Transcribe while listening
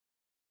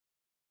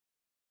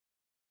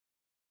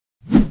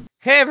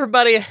Hey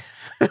everybody,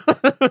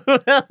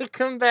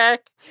 welcome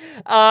back.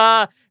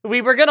 We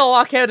were gonna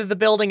walk out of the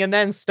building and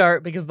then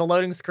start because the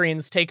loading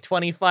screens take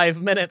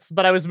 25 minutes,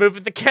 but I was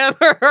moving the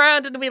camera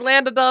around and we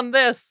landed on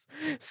this.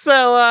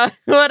 So,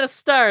 what a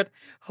start.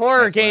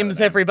 Horror games,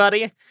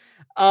 everybody.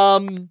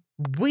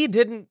 We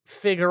didn't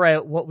figure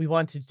out what we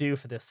wanted to do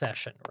for this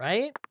session,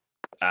 right?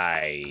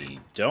 I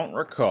don't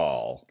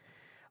recall.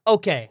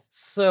 Okay,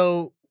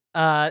 so,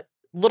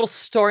 little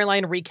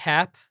storyline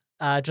recap.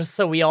 Just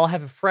so we all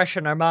have it fresh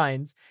in our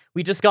minds.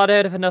 We just got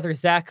out of another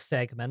Zach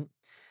segment.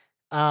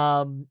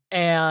 And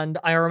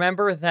I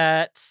remember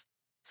that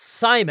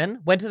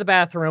Simon went to the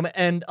bathroom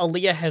and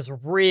Aaliyah has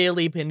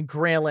really been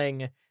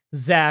grilling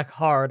Zach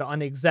hard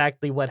on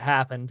exactly what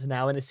happened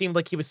now. And it seemed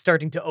like he was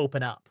starting to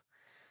open up.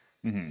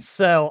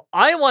 So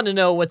I want to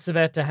know what's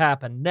about to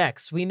happen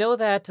next. We know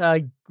that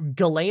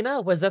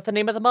Galena, was that the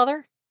name of the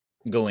mother?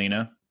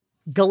 Galena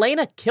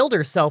killed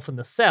herself in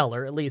the cell,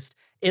 or at least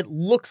it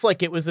looks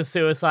like it was a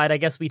suicide. I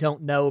guess we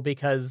don't know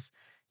because,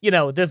 you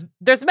know, there's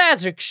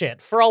magic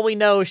shit. For all we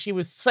know, she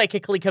was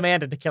psychically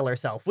commanded to kill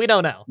herself. We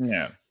don't know.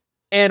 Yeah.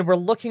 And we're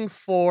looking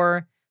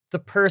for the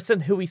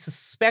person who we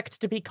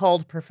suspect to be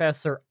called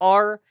Professor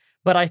R,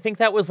 but I think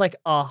that was like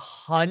a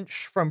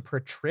hunch from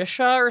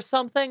Patricia or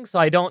something, so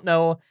I don't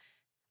know.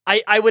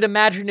 I would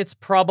imagine it's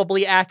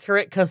probably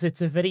accurate because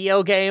it's a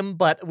video game,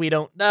 but we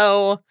don't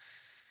know.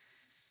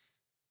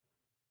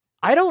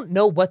 I don't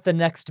know what the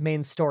next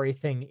main story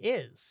thing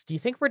is. Do you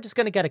think we're just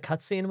going to get a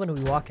cutscene when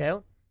we walk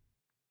out?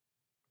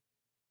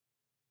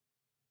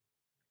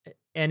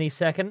 Any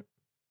second?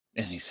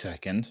 Any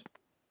second.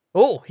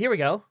 Oh, here we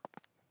go.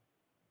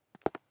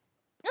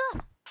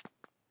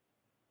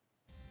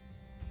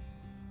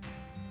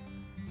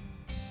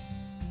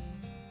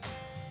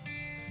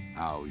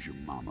 How's your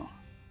mama?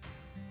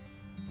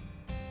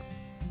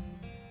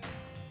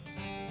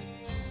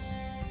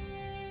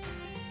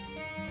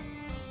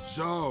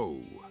 So,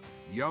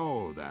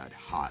 you're that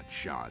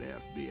hotshot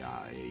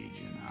FBI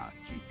agent I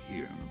keep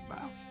hearing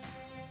about.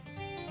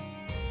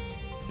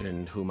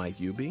 And who might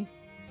you be?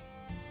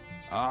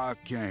 I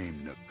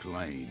came to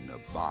claim the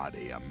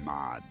body of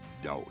my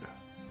daughter.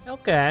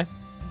 Okay.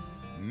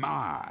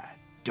 My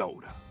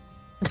daughter,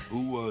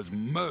 who was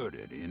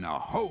murdered in a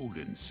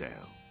holding cell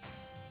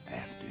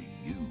after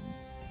you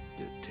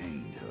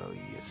detained her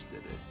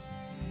yesterday.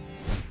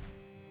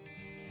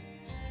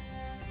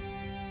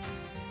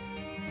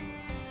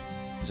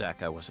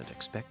 Zach, I wasn't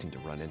expecting to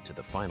run into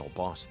the final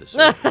boss this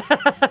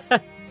early.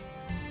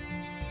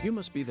 You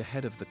must be the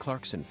head of the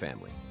Clarkson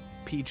family,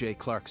 P.J.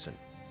 Clarkson.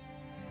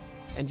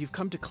 And you've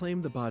come to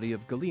claim the body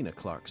of Galena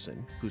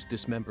Clarkson, whose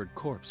dismembered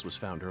corpse was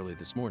found early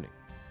this morning.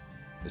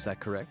 Is that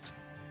correct?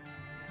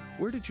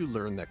 Where did you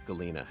learn that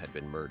Galena had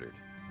been murdered?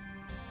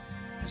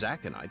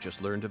 Zach and I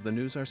just learned of the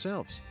news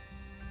ourselves.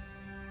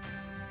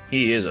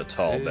 He is a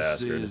tall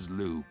bastard. This is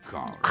Luke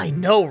Carter. I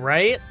know,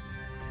 right?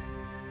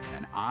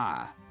 And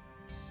I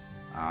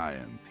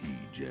am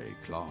P.J.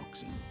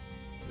 Clarkson.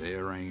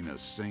 There ain't a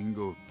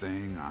single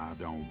thing I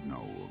don't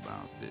know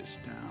about this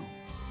town.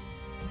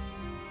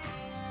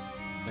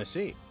 I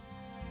see.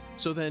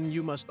 So then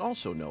you must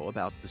also know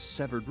about the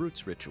Severed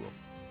Roots ritual.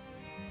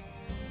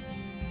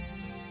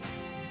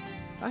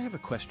 I have a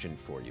question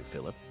for you,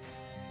 Philip.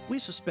 We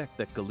suspect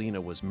that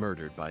Galena was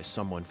murdered by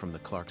someone from the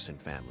Clarkson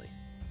family.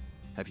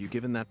 Have you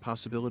given that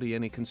possibility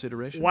any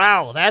consideration?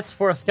 Wow, that's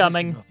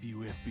forthcoming. Listen up,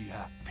 you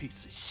FBI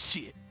piece of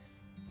shit.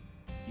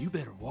 You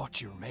better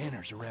watch your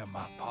manners around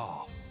my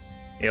paw.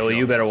 Yeah, well,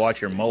 you better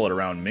watch your mullet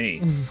around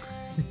me.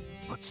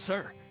 But,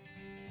 sir...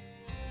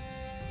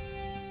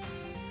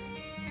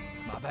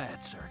 My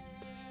bad, sir.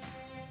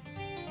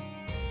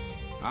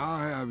 I'll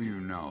have you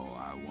know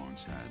I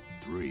once had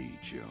 3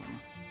 children.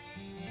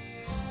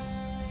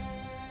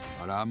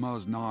 But I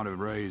must not have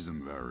raised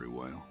them very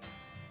well,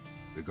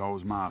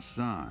 because my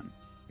son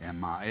and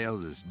my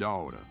eldest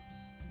daughter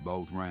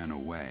both ran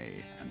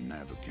away and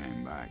never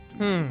came back to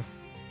me.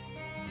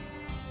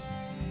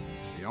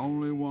 The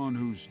only one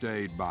who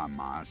stayed by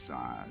my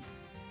side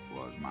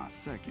was my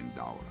second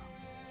daughter,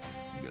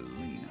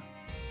 Galena.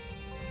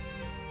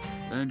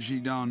 Then she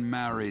done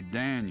married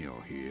Daniel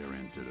here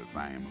into the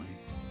family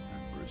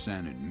and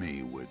presented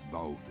me with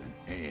both an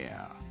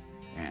heir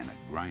and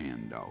a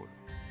granddaughter.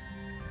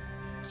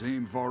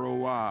 Seemed for a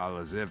while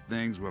as if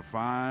things were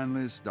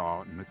finally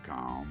starting to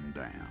calm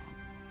down.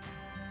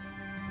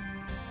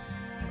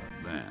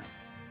 But then,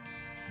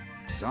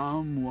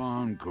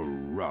 someone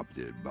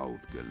corrupted both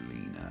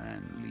Galena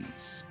and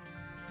Lise.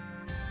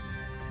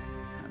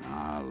 And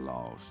I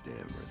lost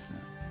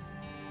everything.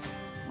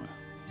 Well,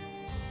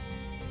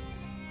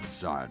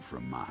 aside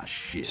from my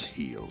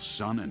shit-heel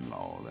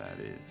son-in-law, that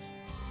is.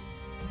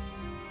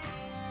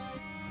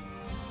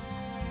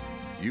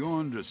 You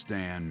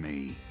understand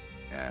me,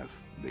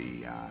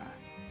 FBI?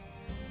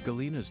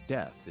 Galena's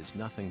death is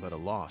nothing but a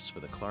loss for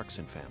the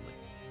Clarkson family.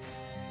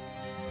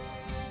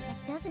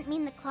 That doesn't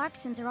mean the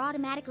Clarksons are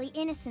automatically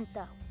innocent,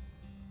 though.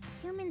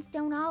 Humans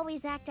don't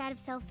always act out of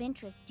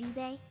self-interest, do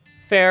they?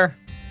 Fair.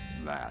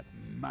 That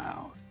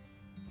mouth.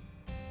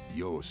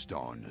 You're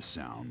starting to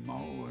sound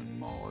more and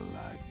more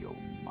like your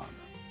mother.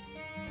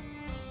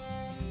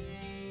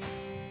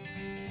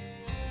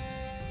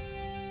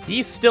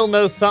 He still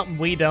knows something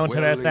we don't We're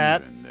about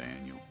that. leaving,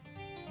 Daniel.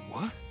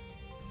 What?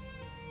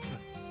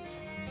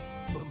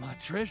 But my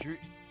treasure...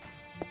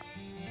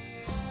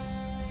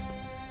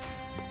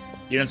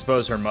 You don't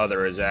suppose her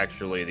mother is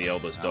actually the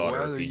eldest Now, daughter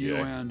of whether PJ? you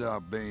end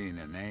up being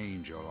an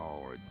angel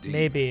or a demon,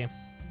 Maybe.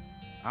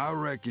 I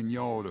reckon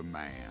you're the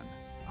man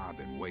I've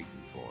been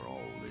waiting for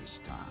all this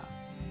time.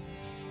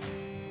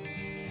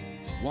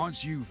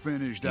 Once you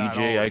finish that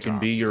PJ, I can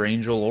be your autopsy,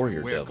 angel or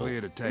your we're devil.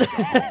 clear to take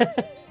her home.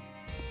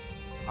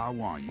 I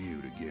want you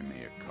to give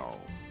me a call.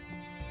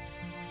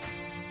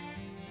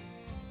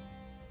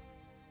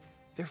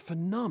 They're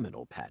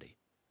phenomenal, Patty.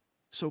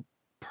 So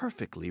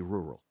perfectly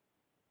rural.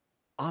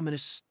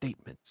 Ominous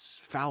statements,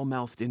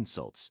 foul-mouthed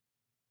insults.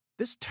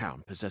 This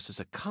town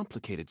possesses a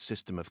complicated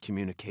system of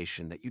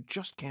communication that you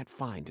just can't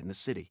find in the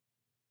city.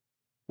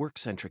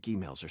 Work-centric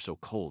emails are so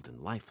cold and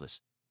lifeless.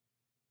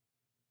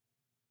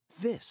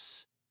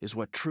 This is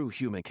what true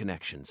human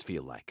connections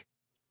feel like.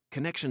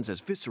 Connections as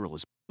visceral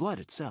as blood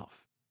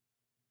itself.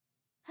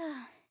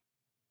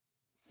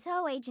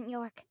 So, Agent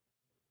York,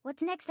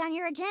 what's next on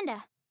your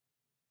agenda?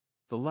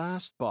 The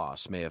last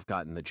boss may have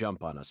gotten the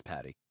jump on us,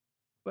 Patty,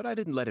 but I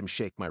didn't let him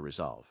shake my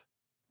resolve.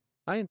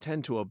 I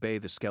intend to obey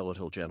the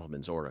skeletal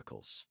gentleman's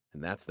oracles,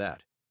 and that's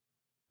that.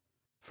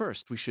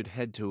 First, we should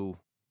head to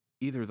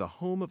either the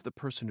home of the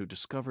person who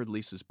discovered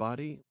Lisa's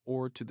body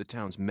or to the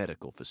town's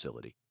medical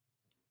facility.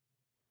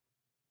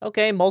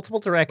 Okay, multiple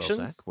Well,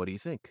 directions. Zach, what do you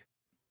think?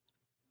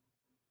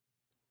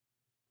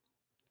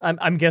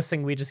 I'm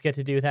guessing we just get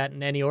to do that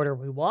in any order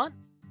we want.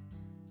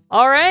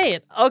 All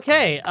right.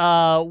 Okay.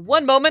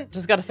 One moment.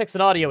 Just got to fix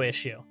an audio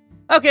issue.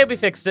 Okay, we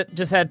fixed it.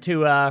 Just had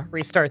to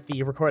restart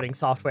the recording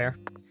software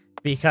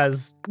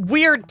because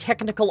weird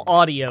technical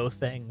audio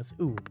things.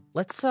 Ooh,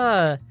 let's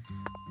I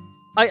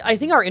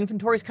think our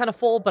inventory's kind of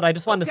full, but I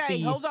just wanted to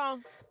see, hold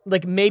on.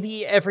 like,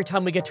 maybe every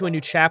time we get to a new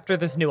chapter,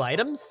 there's new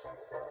items.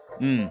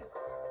 Hmm.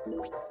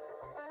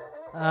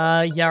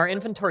 Yeah, our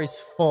inventory's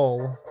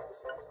full.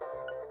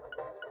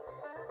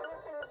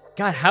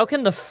 God, how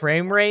can the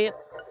frame rate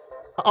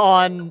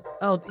on...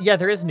 Oh, yeah,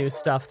 there is new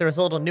stuff. There's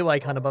a little new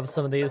icon above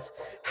some of these.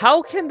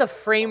 How can the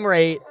frame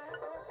rate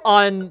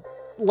on,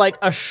 like,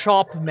 a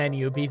shop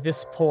menu be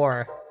this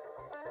poor?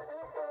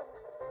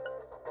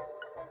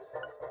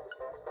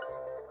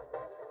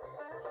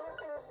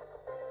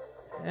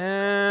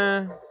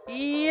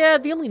 Yeah,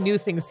 the only new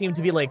things seem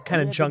to be, like,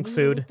 kind of You ever junk need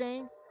food.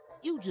 anything,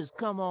 you just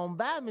come on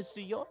by,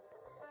 Mr. York.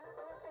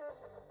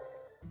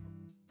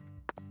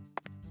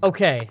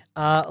 Okay,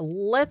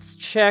 let's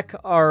check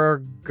our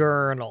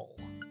gurnal.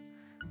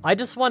 I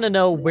just want to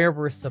know where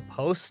we're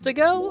supposed to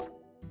go.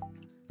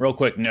 Real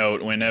quick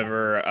note,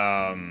 whenever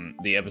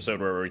the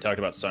episode where we talked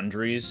about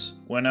sundries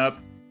went up,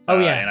 Oh,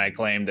 yeah. and I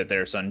claimed that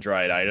they're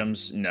sun-dried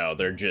items, no,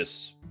 they're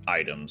just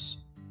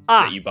items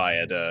Ah, that you buy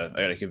at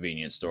a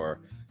convenience store.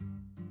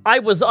 I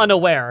was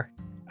unaware.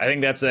 I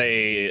think that's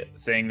a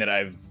thing that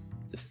I've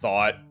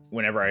thought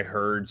whenever I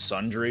heard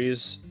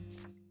sundries,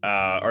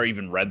 or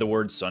even read the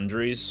word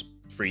sundries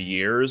for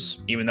years,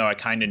 even though I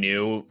kind of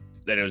knew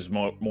that it was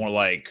more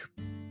like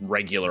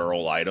regular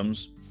old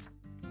items.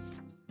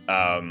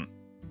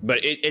 But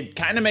it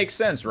kind of makes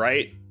sense,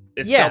 right?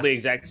 It's Yeah. spelled the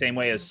exact same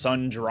way as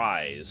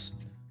sun-dries.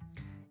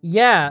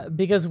 Yeah,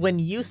 because when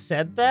you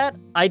said that,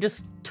 I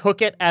just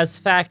took it as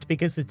fact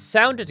because it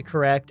sounded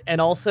correct, and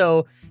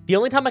also, the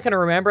only time I can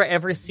remember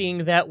ever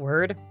seeing that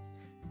word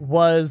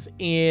was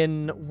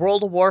in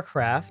World of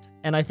Warcraft,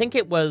 and I think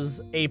it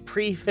was a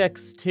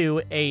prefix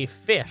to a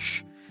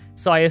fish.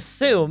 So I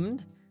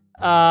assumed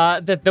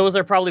that those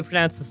are probably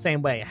pronounced the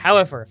same way.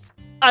 However,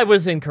 I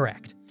was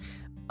incorrect.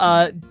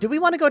 Do we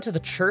want to go to the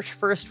church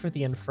first for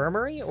the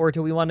infirmary, or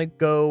do we want to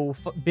go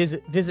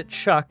visit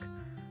Chuck,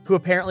 who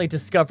apparently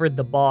discovered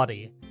the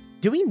body?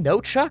 Do we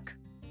know Chuck?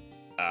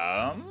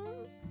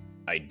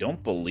 I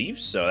don't believe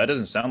so. That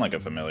doesn't sound like a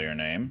familiar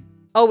name.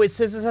 Oh, it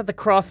says it's at the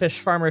Crawfish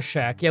Farmer's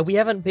Shack. Yeah, we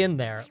haven't been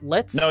there.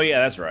 Let's... No, yeah,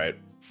 that's right.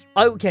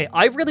 Okay,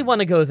 I really want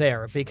to go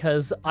there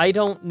because I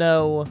don't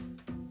know...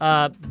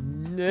 I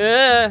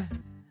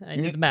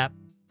need the map.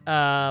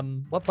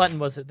 What button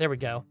was it? There we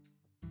go.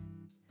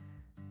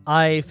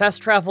 I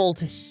fast travel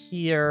to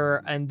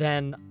here, and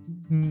then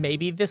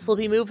maybe this will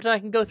be moved and I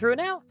can go through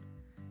now?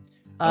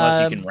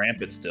 Unless you can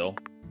ramp it still.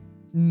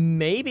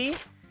 Maybe.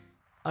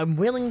 I'm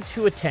willing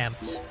to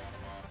attempt.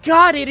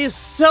 God, it is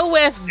so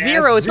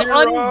F-Zero.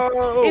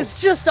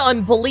 It's just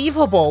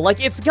unbelievable.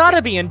 Like, it's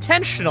gotta be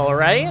intentional,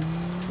 right?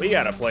 We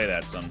gotta play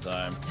that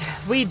sometime.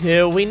 We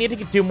do. We need to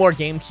do more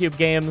GameCube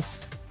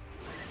games.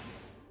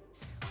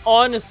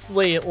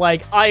 Honestly,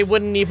 like, I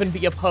wouldn't even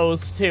be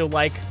opposed to,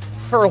 like,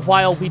 for a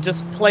while we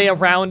just play a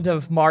round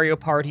of Mario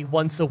Party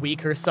once a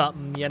week or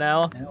something, you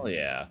know? Hell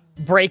yeah.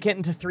 Break it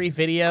into 3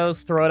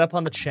 videos, throw it up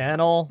on the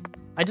channel.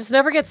 I just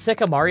never get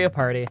sick of Mario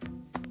Party.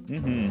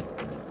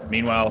 Mm-hmm.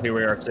 Meanwhile, here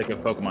we are sick of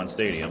Pokemon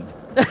Stadium.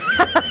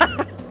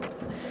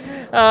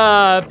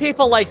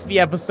 People liked the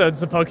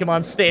episodes of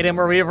Pokemon Stadium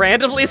where we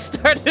randomly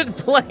started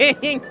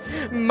playing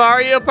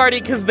Mario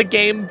Party because the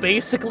game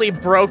basically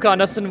broke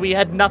on us and we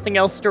had nothing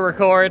else to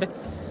record.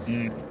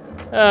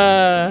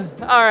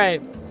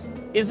 Alright.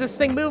 Is this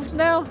thing moved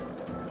now?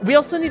 We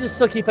also need to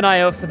still keep an eye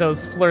out for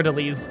those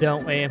fleur-de-lis,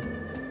 don't we?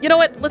 You know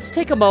what? Let's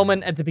take a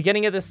moment at the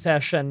beginning of this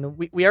session.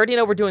 We already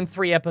know we're doing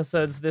 3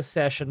 episodes this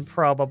session,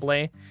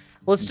 probably.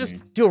 Let's just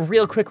do a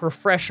real quick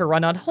refresher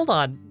run on. Hold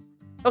on.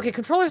 Okay,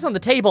 controllers on the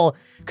table.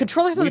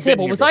 Controllers on the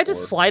table. Was I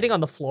just sliding on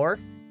the floor?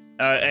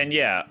 And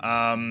yeah,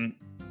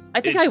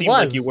 I think I it seemed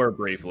was. like you were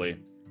briefly.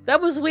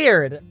 That was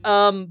weird.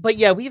 But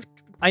yeah,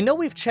 I know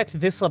we've checked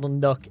this little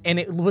nook, and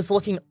it was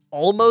looking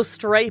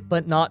almost right,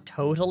 but not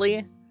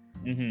totally.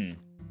 Mm-hmm.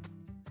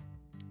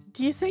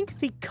 Do you think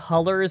the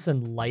colors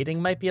and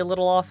lighting might be a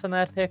little off in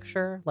that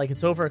picture? Like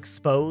it's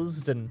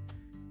overexposed and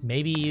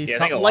maybe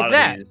something like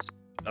that?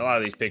 A lot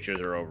of these pictures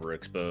are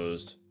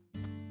overexposed.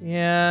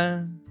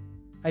 Yeah.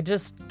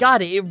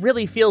 God, it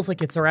really feels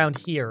like it's around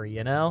here,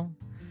 you know?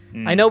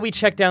 I know we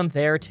checked down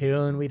there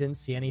too, and we didn't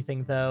see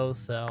anything though,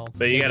 so...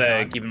 But you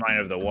gotta keep in mind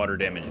of the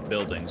water-damaged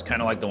buildings,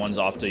 kind of like the ones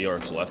off to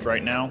York's left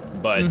right now,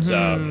 but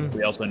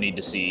we also need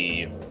to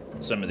see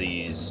some of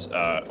these,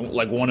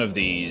 like one of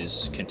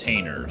these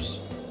containers.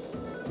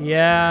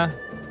 Yeah.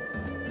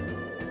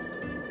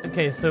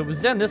 Okay, so it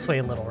was down this way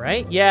a little,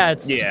 right? Yeah,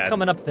 it's just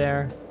coming up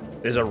there.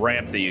 There's a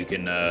ramp that you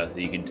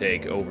can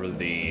take over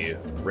the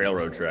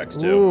railroad tracks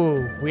too.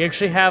 Ooh, we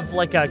actually have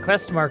like a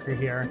quest marker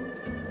here.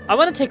 I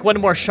want to take one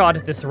more shot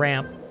at this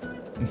ramp.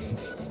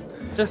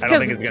 Just I don't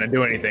think it's gonna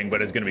do anything,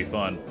 but it's gonna be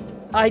fun.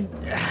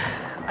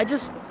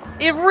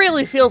 It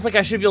really feels like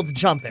I should be able to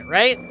jump it,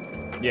 right?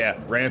 Yeah,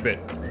 ramp it.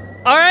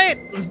 All right,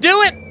 let's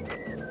do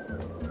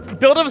it.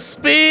 Build up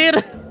speed.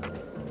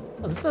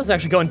 Oh, this is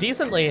actually going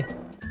decently.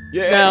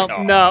 Yeah.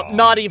 No,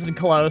 not even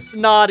close.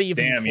 Not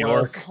even close.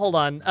 York. Hold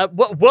on.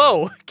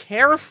 Whoa,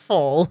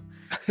 careful. All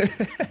right.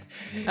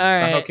 It's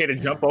not okay to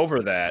jump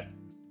over that.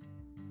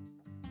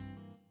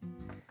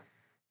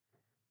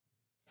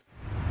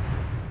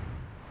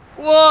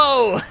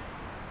 Whoa.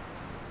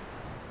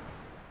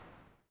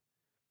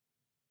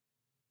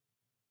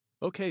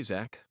 Okay,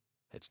 Zach.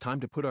 It's time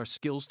to put our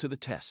skills to the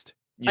test.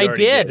 You I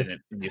already did. it,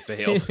 and you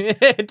failed.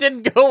 It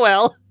didn't go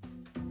well.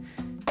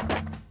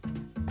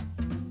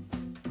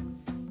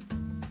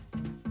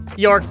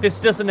 York, this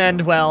doesn't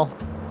end well.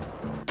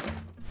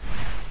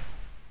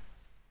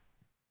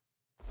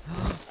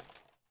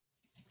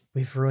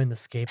 We've ruined the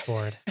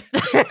skateboard.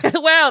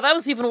 Wow, that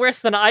was even worse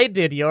than I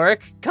did,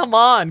 York. Come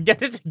on,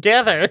 get it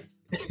together.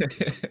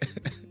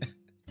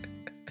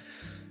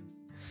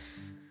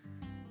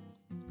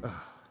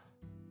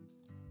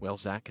 Well,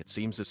 Zach, it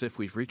seems as if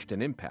we've reached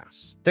an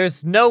impasse.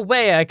 There's no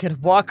way I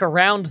could walk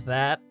around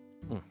that.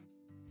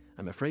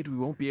 I'm afraid we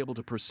won't be able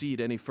to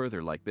proceed any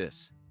further like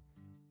this.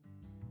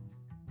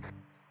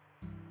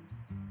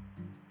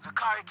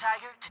 Zakari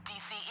Tiger to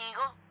DC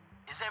Eagle.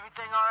 Is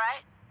everything all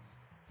right?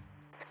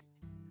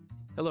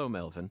 Hello,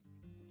 Melvin.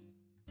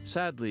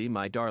 Sadly,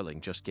 my darling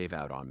just gave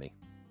out on me.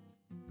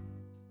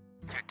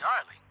 Your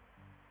darling?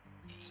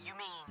 You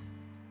mean...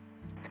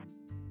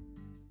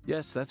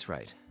 Yes, that's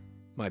right.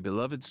 My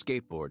beloved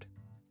skateboard.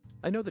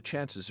 I know the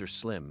chances are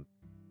slim,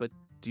 but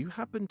do you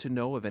happen to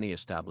know of any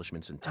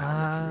establishments in town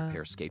that can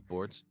repair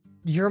skateboards?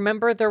 You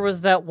remember there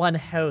was that one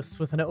house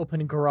with an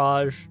open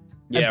garage?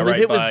 Yeah,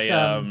 right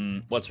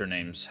by, what's her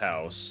name's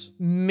house?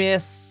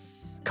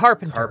 Miss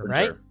Carpenter,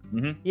 right?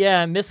 Mm-hmm.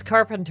 Yeah, Miss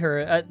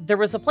Carpenter. There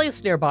was a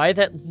place nearby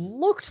that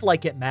looked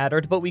like it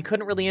mattered, but we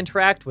couldn't really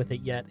interact with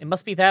it yet. It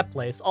must be that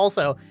place.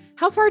 Also,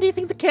 how far do you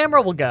think the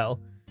camera will go?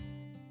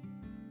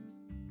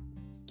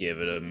 Give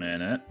it a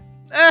minute.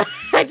 I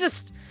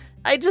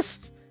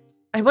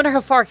wonder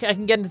how far I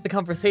can get into the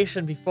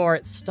conversation before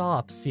it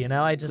stops, you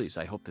know? Please,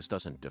 I hope this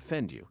doesn't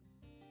offend you.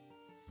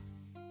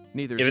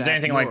 Neither if it's Zach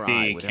anything nor like the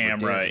I would ever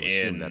camera dare to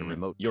assume that a in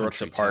remote York's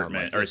country town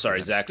apartment, like or this sorry,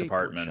 would have a Zach's skateboard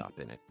apartment, shop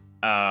in it.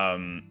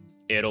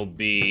 It'll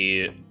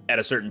be, at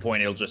a certain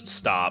point, it'll just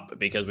stop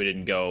because we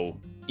didn't go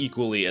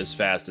equally as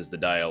fast as the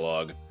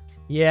dialogue.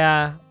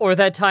 Yeah, or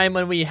that time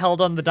when we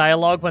held on the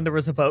dialogue when there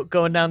was a boat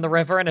going down the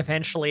river and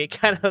eventually it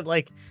kind of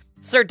like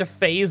started to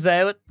phase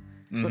out.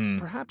 But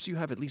perhaps you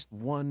have at least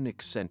one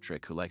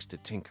eccentric who likes to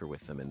tinker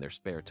with them in their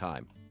spare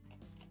time.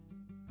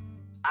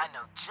 I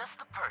know just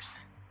the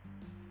person.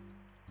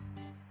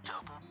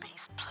 Double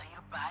bass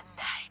player by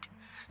night,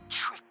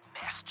 trick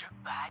master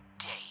by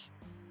day.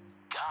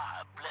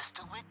 God blessed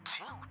her with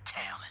 2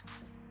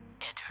 talents,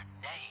 and her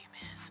name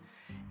is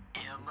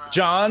Emma.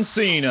 John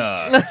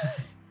Cena.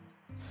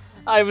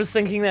 I was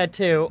thinking that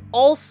too.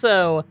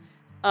 Also,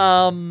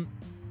 in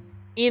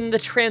the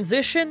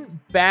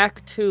transition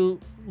back to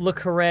Le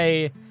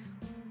Carré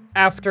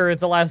after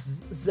the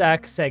last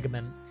Zach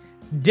segment,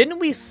 didn't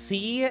we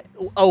see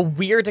a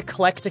weird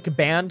eclectic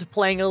band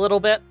playing a little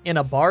bit in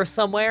a bar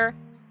somewhere?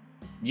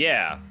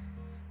 Yeah.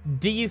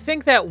 Do you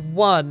think that,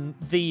 1,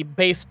 the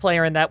bass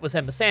player in that was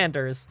Emma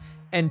Sanders,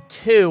 and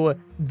 2,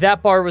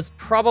 that bar was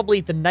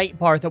probably the night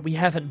bar that we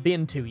haven't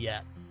been to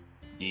yet?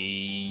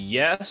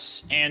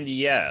 Yes and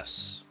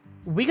yes.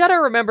 We gotta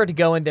remember to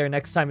go in there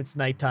next time it's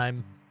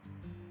nighttime.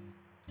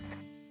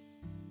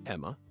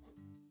 Emma?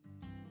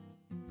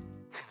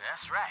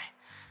 That's right.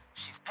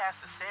 She's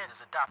Pastor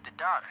Sanders' adopted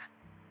daughter,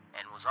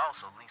 and was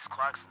also Lise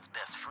Clarkson's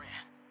best friend.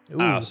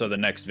 Ah, Ooh. so the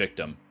next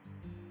victim.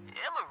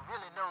 Emma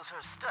really knows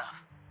her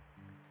stuff.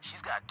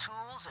 She's got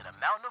tools and a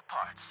mountain of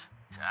parts,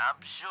 so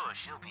I'm sure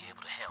she'll be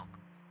able to help.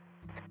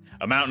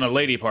 A mountain of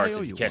lady parts, I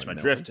owe if you you catch one,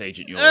 my Melvin. drift,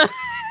 Agent Yule.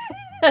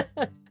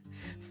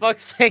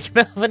 Fuck's sake,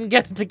 Melvin,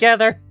 get it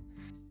together.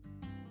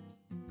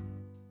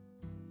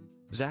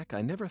 Zach,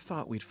 I never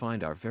thought we'd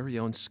find our very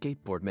own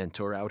skateboard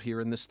mentor out here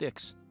in the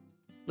sticks.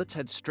 Let's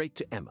head straight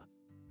to Emma.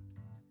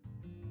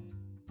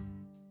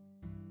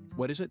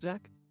 What is it,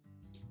 Zach?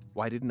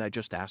 Why didn't I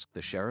just ask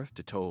the sheriff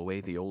to tow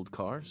away the old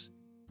cars?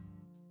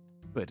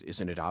 But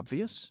isn't it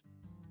obvious?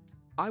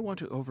 I want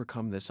to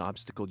overcome this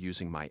obstacle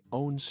using my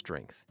own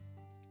strength.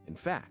 In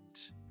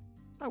fact,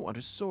 I want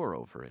to soar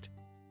over it.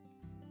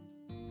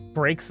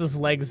 Breaks his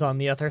legs on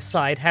the other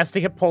side, has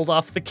to get pulled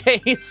off the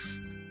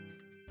case.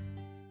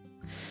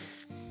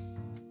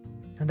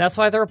 And that's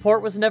why the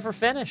report was never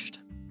finished.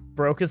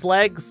 Broke his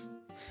legs.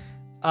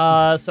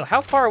 So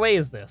how far away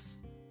is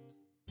this?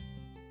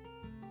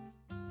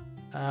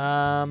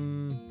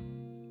 Down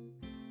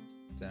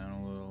a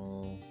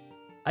little.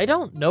 I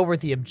don't know where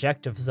the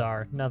objectives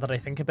are, now that I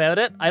think about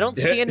it. I don't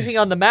see anything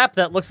on the map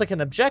that looks like an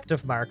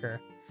objective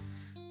marker.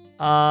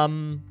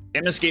 In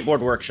the skateboard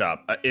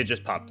workshop. It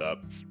just popped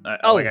up.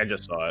 Oh. Like I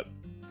just saw it.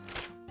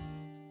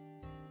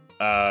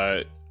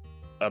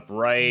 Up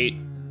right.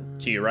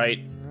 To your right.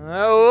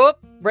 Oh,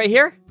 right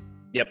here?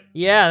 Yep.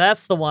 Yeah,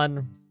 that's the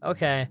one.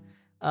 Okay.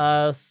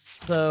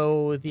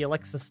 So the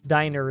Alexis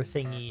Diner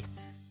thingy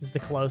is the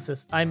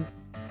closest.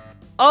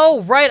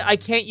 Oh, right, I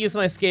can't use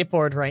my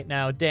skateboard right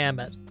now, damn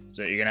it.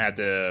 So you're gonna have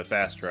to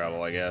fast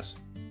travel, I guess.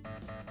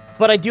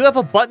 But I do have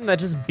a button that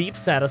just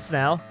beeps at us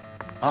now.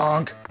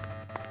 Honk.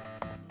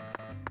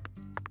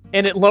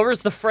 And it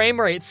lowers the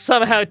frame rate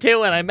somehow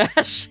too when I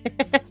mash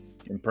it.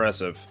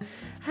 Impressive.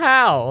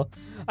 How?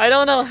 I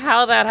don't know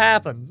how that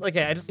happens.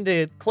 Okay, I just need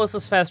to...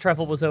 Closest fast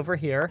travel was over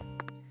here.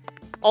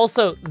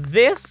 Also,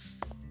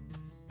 this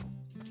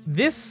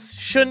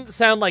shouldn't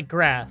sound like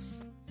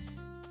grass.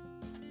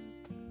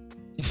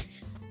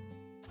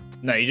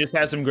 No, you just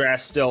had some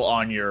grass still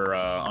on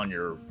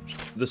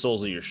the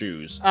soles of your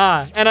shoes.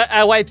 Ah, and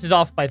I wiped it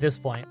off by this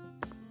point.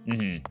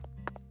 Mm-hmm.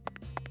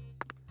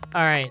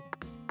 All right.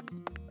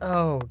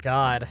 Oh,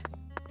 God.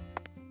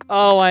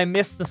 Oh, I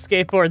missed the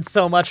skateboard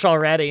so much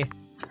already.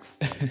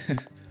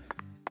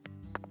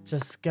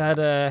 Just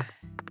gotta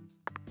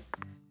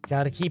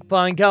keep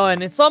on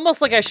going. It's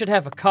almost like I should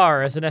have a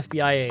car as an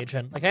FBI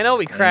agent. Like, I know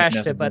we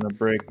crashed it, but...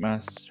 break my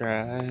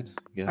stride.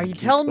 Are you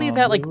telling me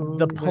that, like,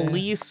 the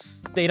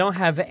police, they don't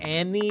have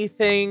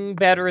anything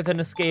better than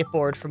a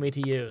skateboard for me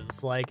to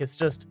use? Like, it's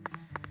just...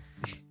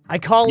 I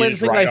call You in just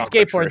saying my ride off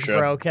skateboard's Patricia.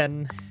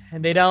 broken,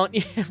 and they don't...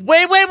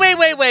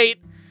 Wait!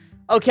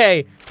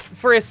 Okay,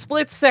 for a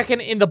split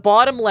second in the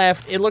bottom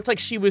left, it looked like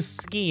she was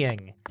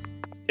skiing.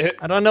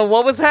 I don't know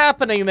what was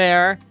happening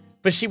there,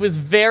 but she was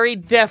very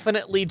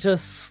definitely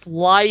just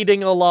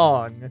sliding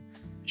along.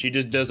 She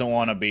just doesn't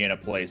want to be in a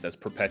place that's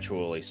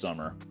perpetually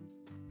summer.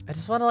 I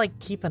just want to, like,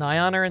 keep an eye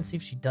on her and see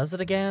if she does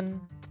it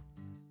again.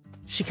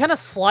 She kind of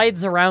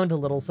slides around a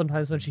little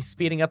sometimes when she's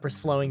speeding up or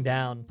slowing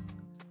down.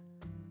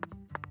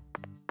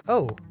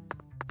 Oh.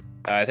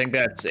 I think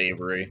that's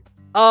Avery.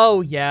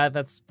 Oh, yeah,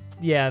 that's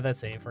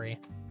Avery.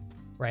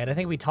 Right, I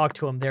think we talked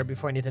to him there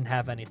before and he didn't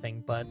have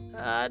anything, but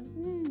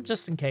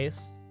just in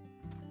case.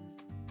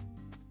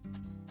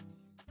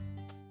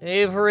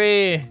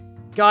 Avery,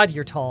 God,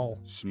 you're tall.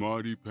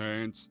 Smarty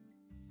pants,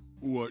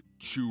 what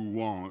you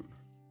want?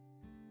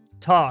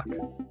 Talk.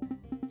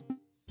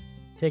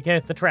 Take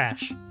out the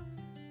trash.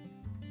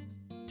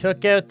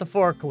 Took out the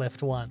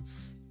forklift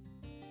once.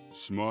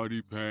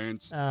 Smarty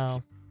pants.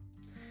 Oh.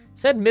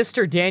 Said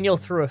Mr. Daniel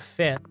threw a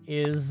fit.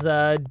 Is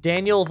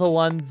Daniel the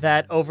one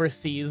that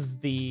oversees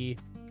the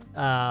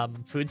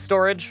food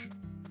storage?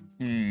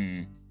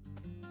 I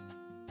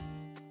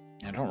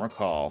don't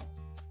recall.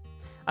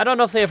 I don't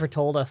know if they ever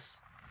told us.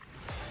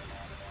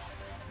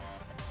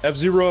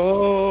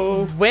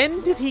 F-Zero!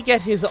 When did he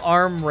get his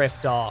arm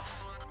ripped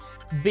off?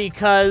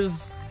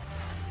 Because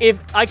if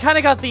I kind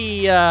of got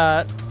the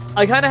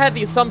I kind of had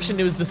the assumption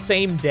it was the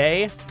same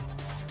day.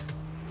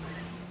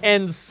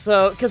 And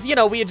so, because, you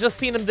know, we had just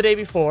seen him the day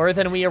before,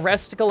 then we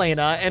arrest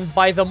Galena, and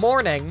by the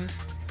morning,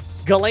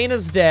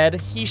 Galena's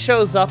dead, he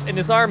shows up, and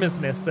his arm is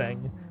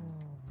missing.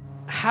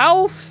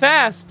 How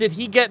fast did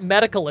he get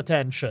medical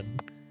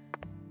attention?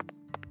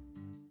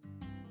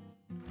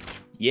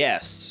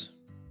 Yes.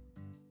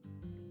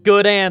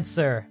 Good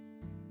answer.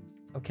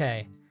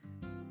 Okay.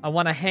 I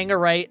want to hang a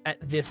right at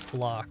this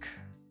block.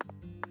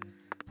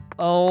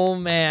 Oh,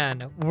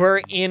 man.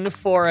 We're in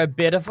for a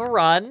bit of a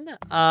run.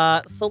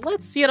 So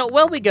let's, you know,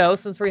 well, we go,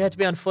 since we had to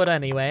be on foot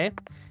anyway.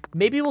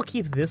 Maybe we'll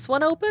keep this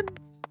one open?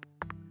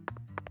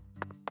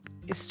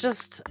 It's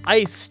just,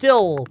 I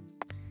still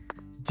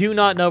do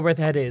not know where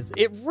that is.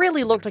 It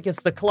really looked like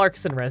it's the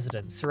Clarkson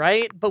residence,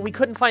 right? But we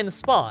couldn't find the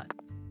spot.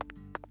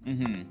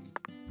 Mm-hmm.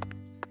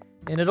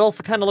 And it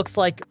also kind of looks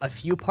like a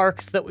few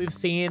parks that we've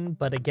seen,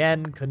 but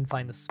again, couldn't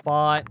find the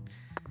spot.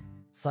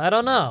 So I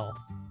don't know.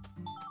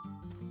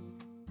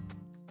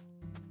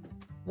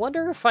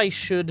 Wonder if I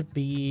should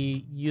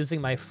be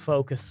using my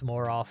focus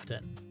more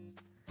often.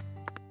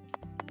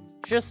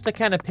 Just to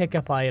kind of pick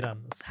up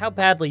items. How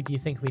badly do you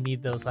think we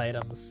need those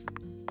items?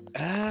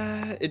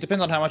 It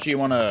depends on how much you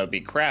want to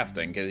be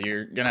crafting, because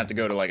you're gonna have to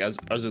go to like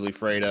Azuli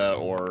Freda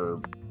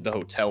or the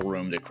hotel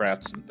room to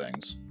craft some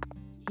things.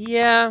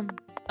 Yeah,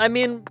 I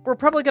mean, we're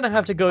probably gonna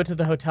have to go to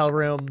the hotel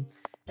room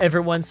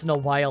every once in a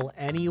while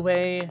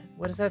anyway.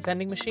 What is that,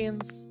 vending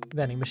machines?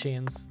 Vending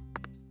machines.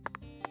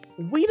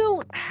 We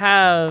don't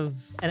have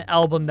an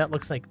album that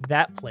looks like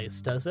that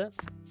place, does it?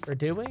 Or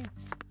do we?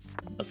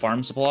 A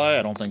farm supply?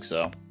 I don't think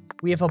so.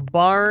 We have a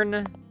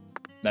barn.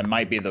 That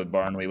might be the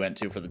barn we went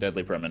to for the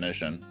Deadly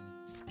Premonition.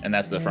 And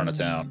that's the front of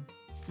town.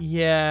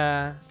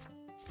 Yeah.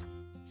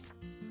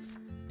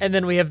 And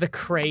then we have the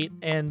crate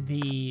and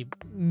the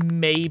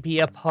maybe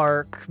a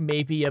park,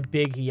 maybe a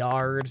big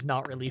yard,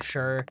 not really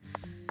sure.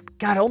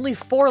 God, only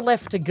 4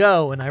 left to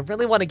go, and I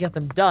really want to get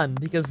them done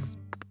because,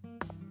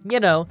 you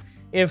know,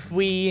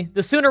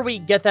 the sooner we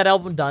get that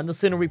album done, the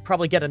sooner we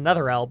probably get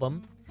another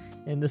album,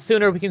 and the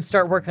sooner we can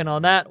start working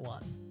on that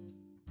one.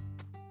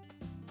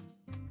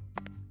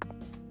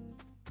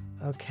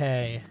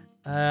 Okay,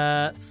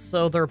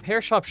 so the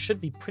repair shop should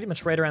be pretty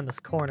much right around this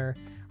corner.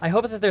 I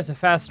hope that there's a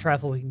fast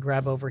travel we can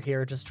grab over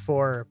here just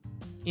for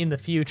in the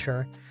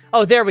future.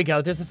 Oh, there we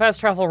go. There's a fast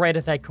travel right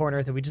at that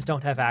corner that we just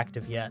don't have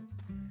active yet.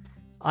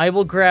 I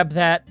will grab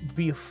that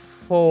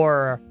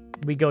before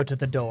we go to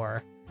the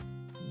door.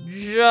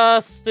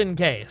 Just in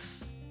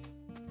case.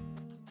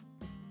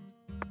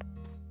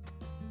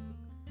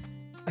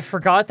 I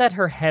forgot that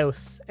her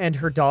house and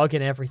her dog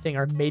and everything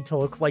are made to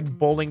look like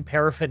bowling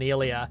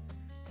paraphernalia.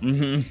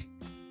 Mm-hmm.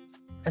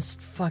 That's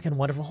fucking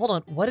wonderful. Hold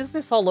on. What is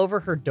this all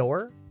over her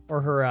door? Or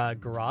her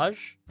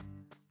garage?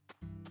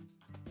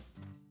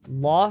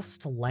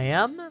 Lost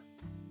Lamb?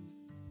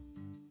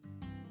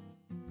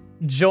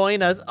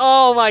 Join us.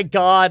 Oh my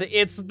god.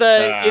 It's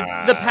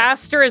the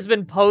pastor has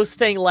been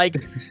posting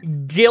like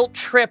guilt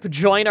trip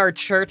join our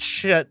church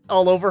shit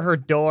all over her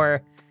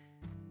door.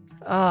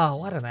 Oh,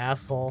 what an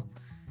asshole.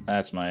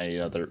 That's my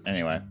other...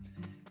 Anyway.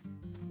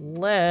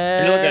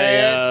 Let's... You look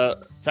at a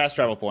fast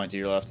travel point to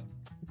your left.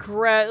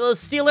 Let's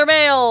steal her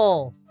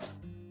mail!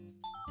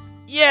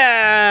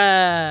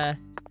 Yeah!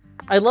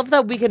 I love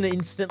that we can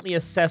instantly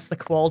assess the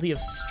quality of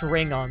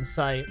string on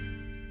site.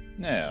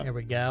 Yeah. There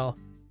we go.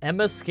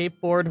 Emma's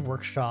Skateboard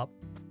Workshop.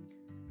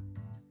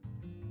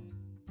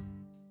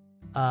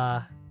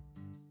 Okay,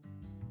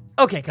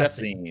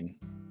 cutscene.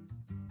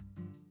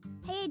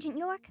 Hey, Agent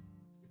York.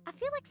 I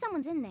feel like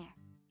someone's in there.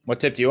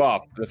 What tipped you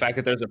off? The fact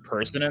that there's a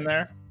person in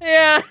there?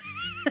 Yeah.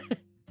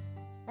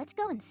 Let's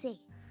go and see.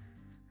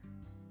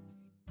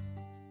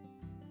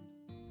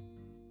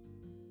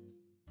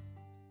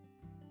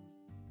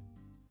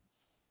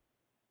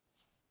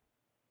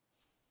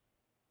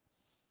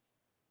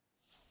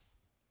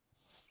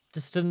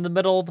 Just in the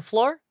middle of the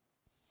floor?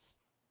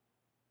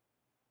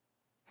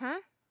 Huh?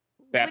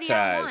 Baptized. What do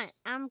y'all want?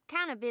 I'm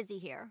kind of busy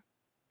here.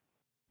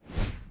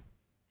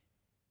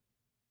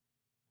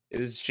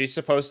 Is she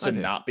supposed to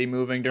not be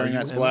moving during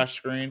that splash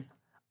screen?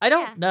 I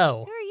don't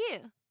know. Who are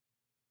you?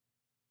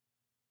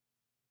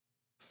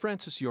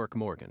 Francis York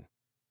Morgan.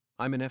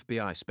 I'm an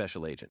FBI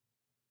special agent.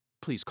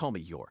 Please call me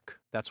York.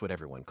 That's what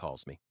everyone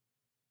calls me.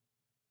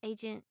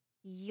 Agent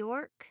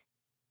York?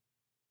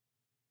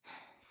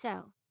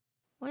 So,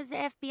 what does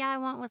the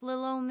FBI want with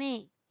little old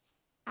me?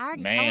 I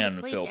already told the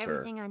police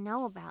everything I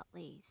know about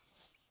Lee's.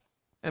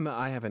 Emma,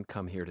 I haven't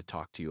come here to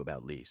talk to you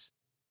about Lee's.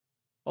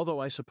 Although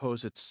I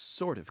suppose it's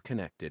sort of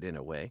connected in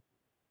a way.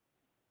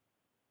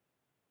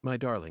 My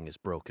darling is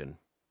broken,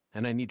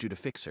 and I need you to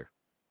fix her.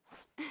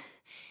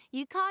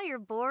 You call your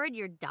board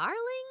your darling?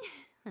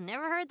 I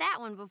never heard that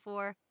one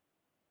before.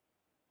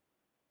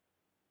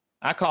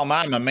 I call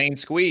mine my main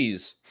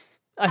squeeze.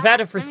 I've had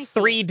it for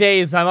 3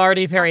 days. I'm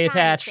already very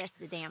attached. Assess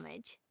the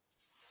damage.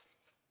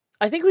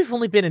 I think we've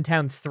only been in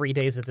town 3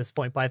 days at this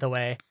point, by the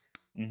way.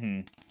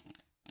 Mm-hmm.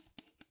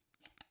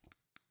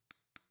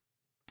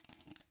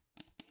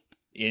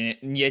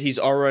 And yet he's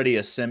already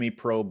a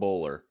semi-pro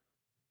bowler.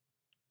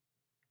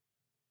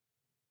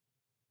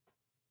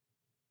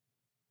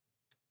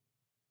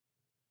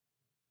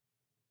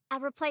 I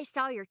replaced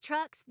all your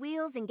trucks,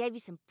 wheels, and gave you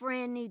some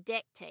brand new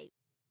deck tape.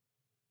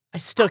 I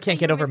still can't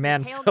get over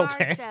man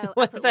filter.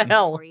 What the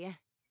hell?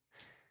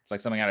 It's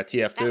like something out of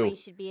TF2. That way you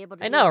should be able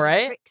to I know,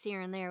 right? Tricks here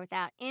and there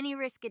without any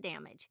risk of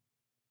damage.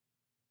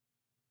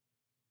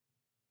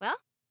 Well,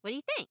 what do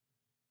you think?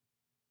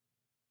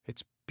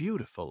 It's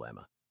beautiful,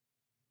 Emma.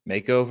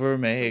 Makeover,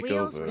 The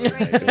wheels makeover, were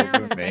scraped down,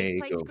 and the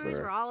makeover, faceplate screws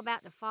were makeover. all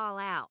about to fall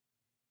out.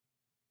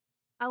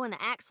 Oh, and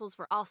the axles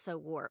were also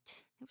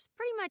warped. It was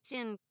pretty much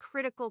in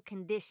critical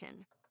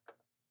condition.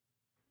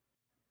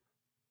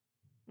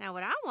 Now,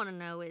 what I want to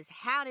know is,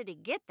 how did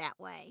it get that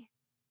way?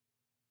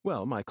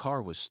 Well, my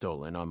car was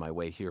stolen on my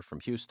way here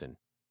from Houston.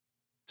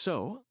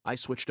 So I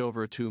switched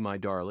over to my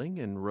darling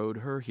and rode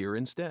her here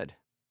instead.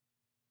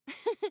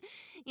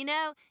 You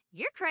know,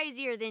 you're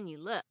crazier than you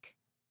look.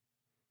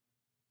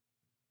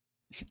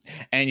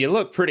 And you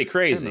look pretty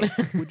crazy. Emma,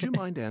 would you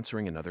mind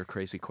answering another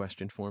crazy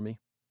question for me?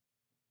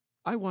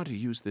 I want to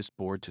use this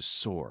board to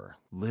soar,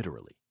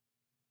 literally.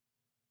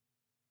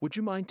 Would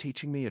you mind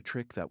teaching me a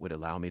trick that would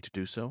allow me to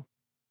do so?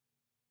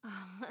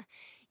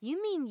 You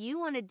mean you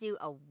want to do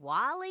a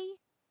wally?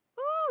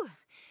 Ooh,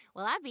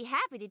 well, I'd be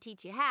happy to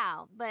teach you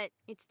how, but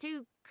it's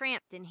too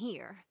cramped in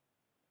here.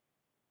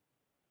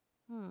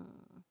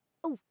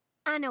 Oh,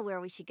 I know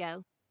where we should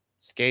go.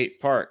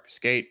 Skate park,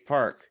 skate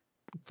park.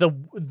 The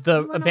wanna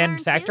learn abandoned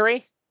too?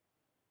 factory?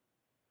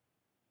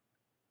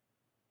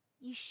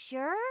 You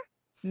sure?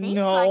 Seems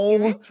No. like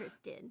you're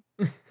interested.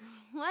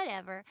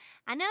 Whatever.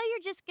 I know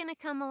you're just gonna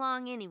come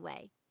along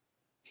anyway.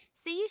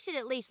 So you should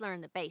at least learn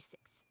the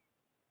basics.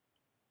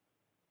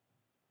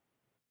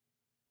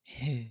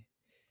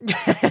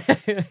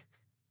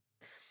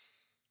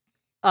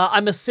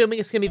 I'm assuming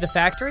it's gonna be the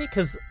factory,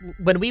 because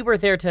when we were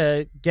there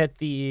to get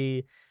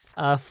the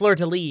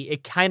fleur-de-lis,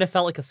 it kind of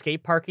felt like a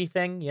skate parky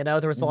thing, you know?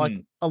 There was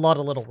like a lot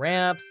of little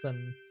ramps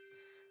and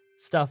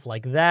stuff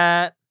like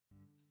that.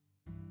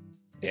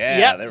 Yeah,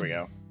 Yep. there we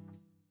go.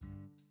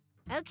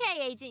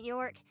 Okay, Agent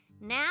York.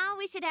 Now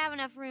we should have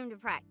enough room to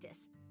practice.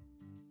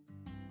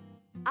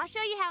 I'll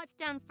show you how it's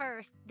done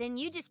first, then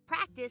you just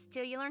practice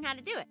till you learn how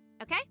to do it,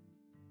 okay?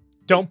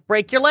 Don't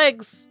break your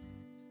legs.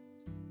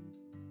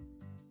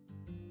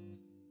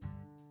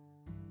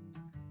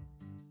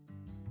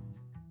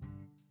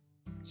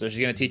 So she's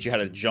gonna teach you how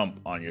to jump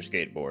on your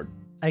skateboard.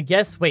 I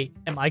guess, wait,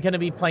 am I gonna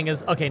be playing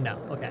as, okay, no,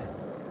 okay.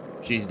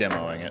 She's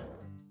demoing it.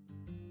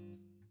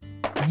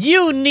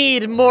 You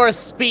need more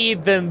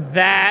speed than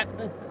that.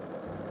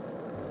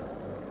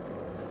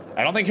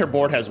 I don't think her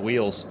board has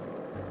wheels.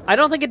 I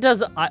don't think it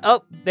does,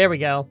 oh, there we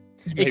go.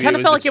 Maybe It kind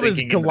of felt like just it was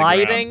sinking into the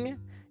ground. gliding.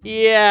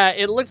 Yeah,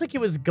 it looked like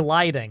it was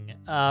gliding.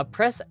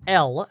 Press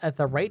L at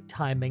the right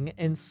timing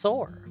and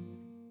soar.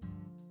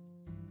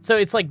 So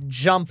it's like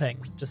jumping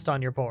just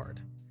on your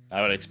board.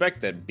 I would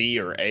expect that B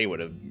or A would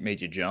have made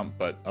you jump,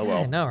 but oh I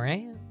well. know,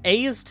 right?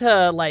 A is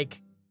to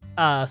like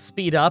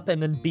speed up, and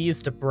then B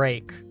is to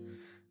brake.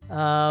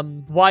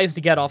 Y is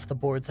to get off the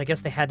boards. I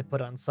guess they had to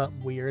put on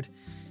something weird.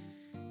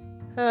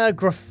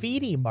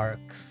 Graffiti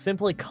marks.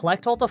 Simply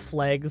collect all the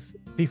flags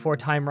before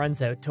time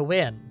runs out to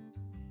win.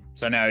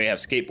 So now you have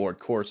skateboard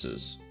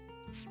courses.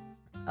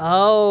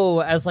 Oh,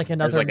 as like There's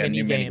another like a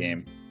mini new game. mini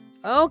game.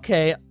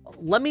 Okay,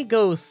 let me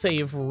go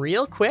save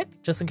real quick,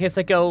 just in case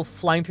I go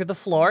flying through the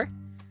floor.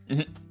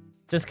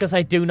 Just because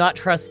I do not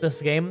trust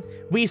this game.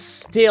 We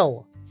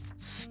still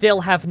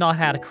have not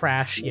had a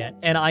crash yet,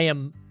 and I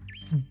am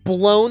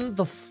blown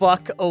the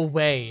fuck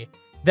away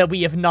that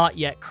we have not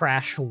yet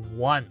crashed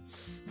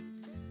once.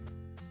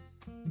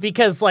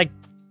 Because, like,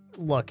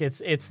 look, it's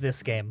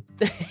this game.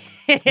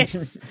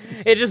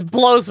 It just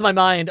blows my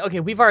mind. Okay,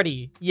 we've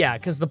already, yeah,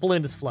 because the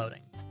balloon is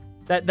floating.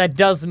 That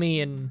does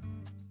mean,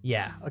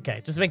 yeah,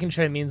 okay, just making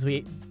sure it means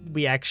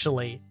we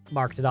actually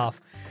marked it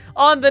off.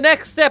 On the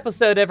next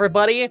episode,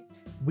 everybody,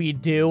 we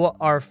do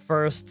our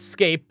first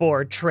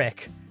skateboard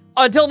trick.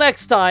 Until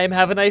next time,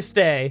 have a nice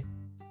day.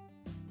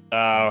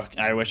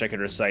 I wish I could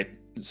recite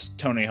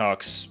Tony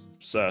Hawk's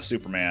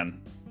Superman.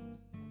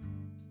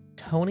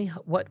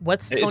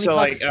 What's Tony So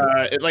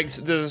Hawk's?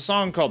 there's a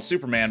song called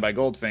Superman by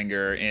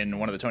Goldfinger in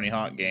one of the Tony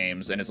Hawk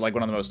games, and it's like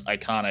one of the most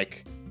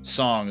iconic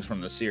songs from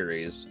the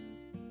series.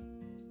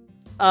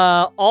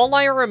 All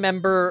I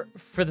remember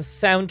for the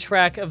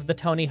soundtrack of the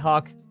Tony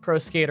Hawk Pro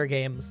Skater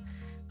games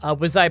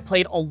was I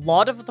played a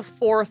lot of the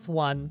fourth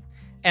one,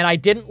 and I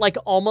didn't like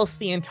almost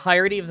the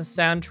entirety of the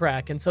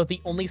soundtrack, and so the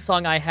only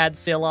song I had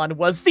still on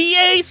was The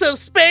Ace of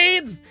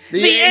Spades!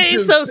 The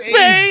Ace of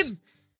Spades!